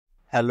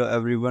Hello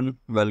everyone,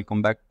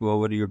 welcome back to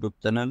our YouTube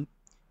channel.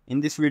 In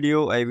this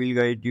video, I will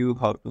guide you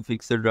how to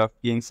fix a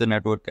DraftKings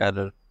network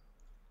error.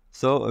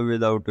 So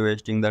without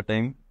wasting the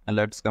time,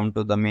 let's come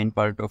to the main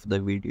part of the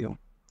video.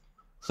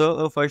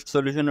 So first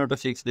solution to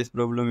fix this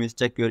problem is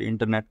check your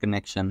internet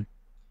connection.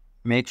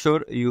 Make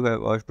sure you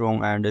have a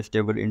strong and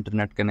stable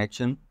internet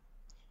connection.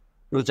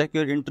 To check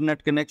your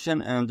internet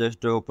connection,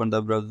 just open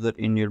the browser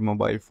in your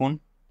mobile phone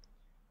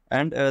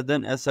and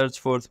then search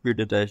for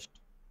speed test.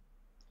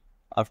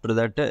 After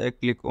that,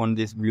 click on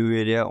this blue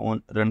area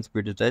on run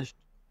speed test,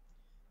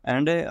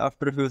 and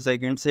after a few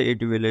seconds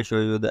it will show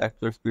you the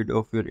actual speed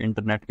of your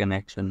internet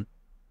connection.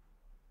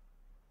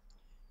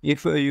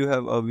 If you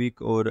have a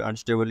weak or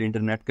unstable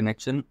internet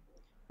connection,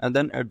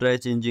 then try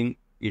changing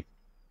it.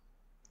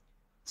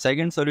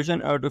 Second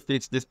solution to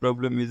fix this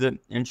problem is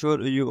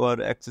ensure you are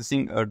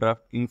accessing a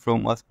DraftKings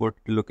from a spot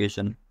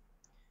location,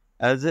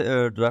 as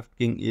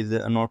DraftKings is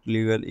not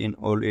legal in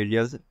all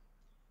areas.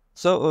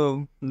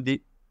 So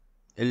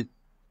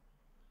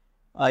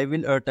I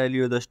will tell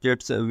you the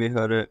states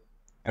where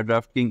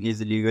DraftKings is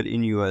legal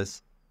in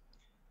US.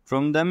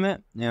 From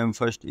them,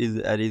 first is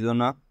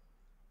Arizona,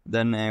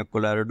 then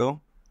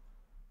Colorado,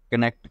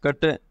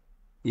 Connecticut,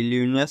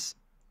 Illinois,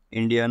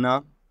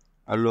 Indiana,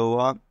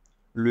 Iowa,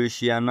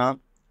 Louisiana,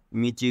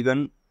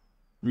 Michigan,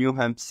 New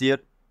Hampshire,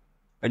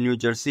 New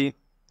Jersey,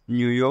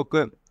 New York,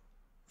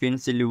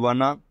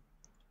 Pennsylvania,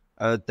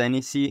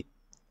 Tennessee,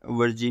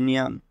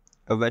 Virginia,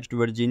 West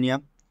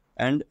Virginia,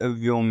 and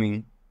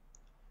Wyoming.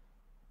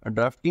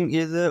 DraftKings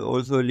is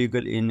also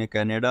legal in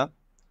Canada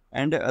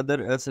and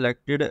other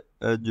selected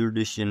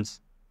jurisdictions.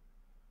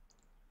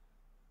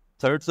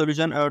 Third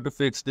solution to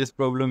fix this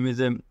problem is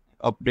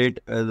update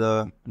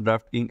the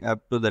DraftKings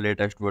app to the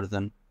latest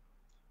version.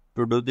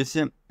 To do this,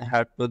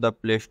 head to the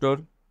Play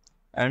Store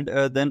and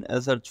then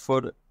search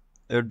for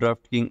a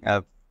DraftKings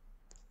app.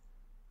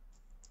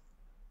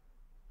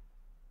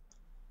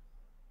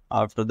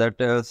 After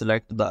that,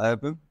 select the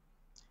app.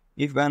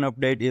 If an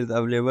update is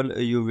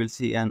available, you will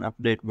see an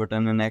update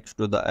button next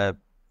to the app.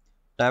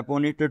 Tap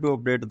on it to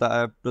update the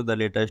app to the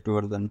latest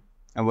version.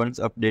 Once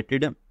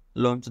updated,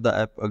 launch the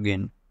app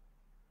again.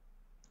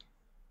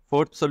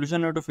 Fourth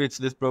solution to fix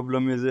this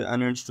problem is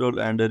uninstall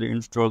and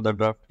reinstall the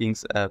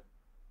DraftKings app.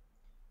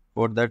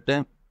 For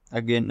that,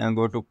 again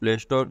go to Play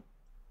Store,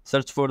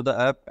 search for the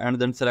app and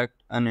then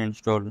select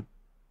uninstall.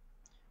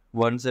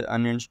 Once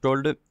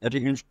uninstalled,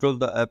 reinstall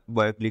the app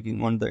by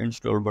clicking on the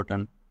install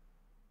button.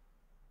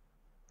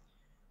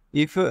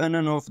 If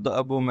none of the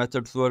above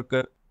methods work,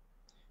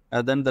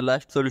 then the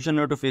last solution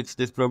to fix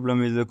this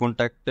problem is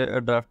contact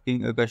a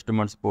DraftKings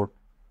customer support.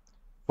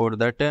 For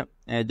that,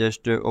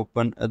 just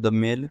open the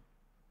mail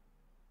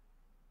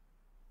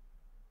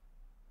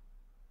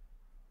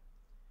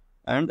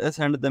and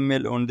send the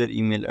mail on their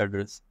email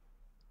address.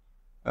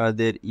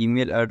 Their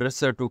email address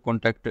to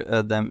contact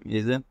them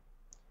is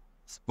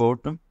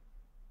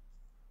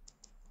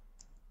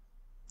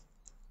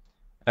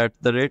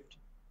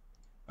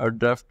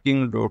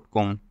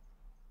support@draftkings.com.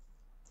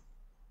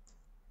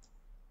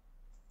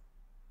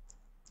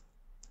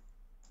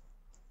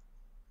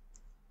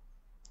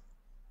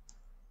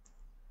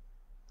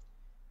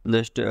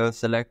 Just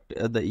select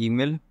the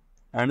email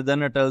and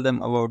then tell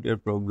them about your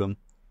problem.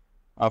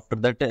 After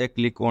that,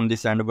 click on the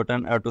send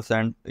button to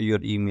send your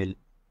email.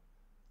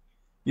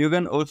 You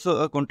can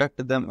also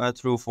contact them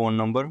through phone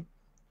number.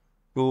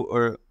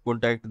 To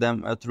contact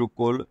them through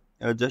call,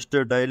 just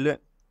dial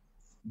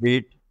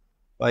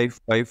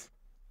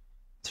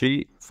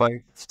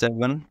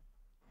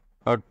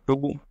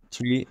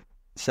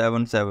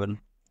 855-357-2377.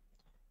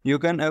 You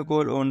can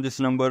call on this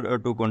number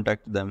to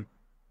contact them.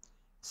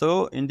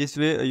 So in this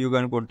way you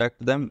can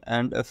contact them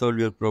and solve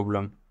your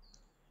problem.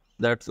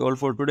 That's all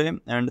for today,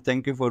 and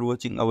thank you for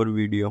watching our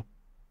video.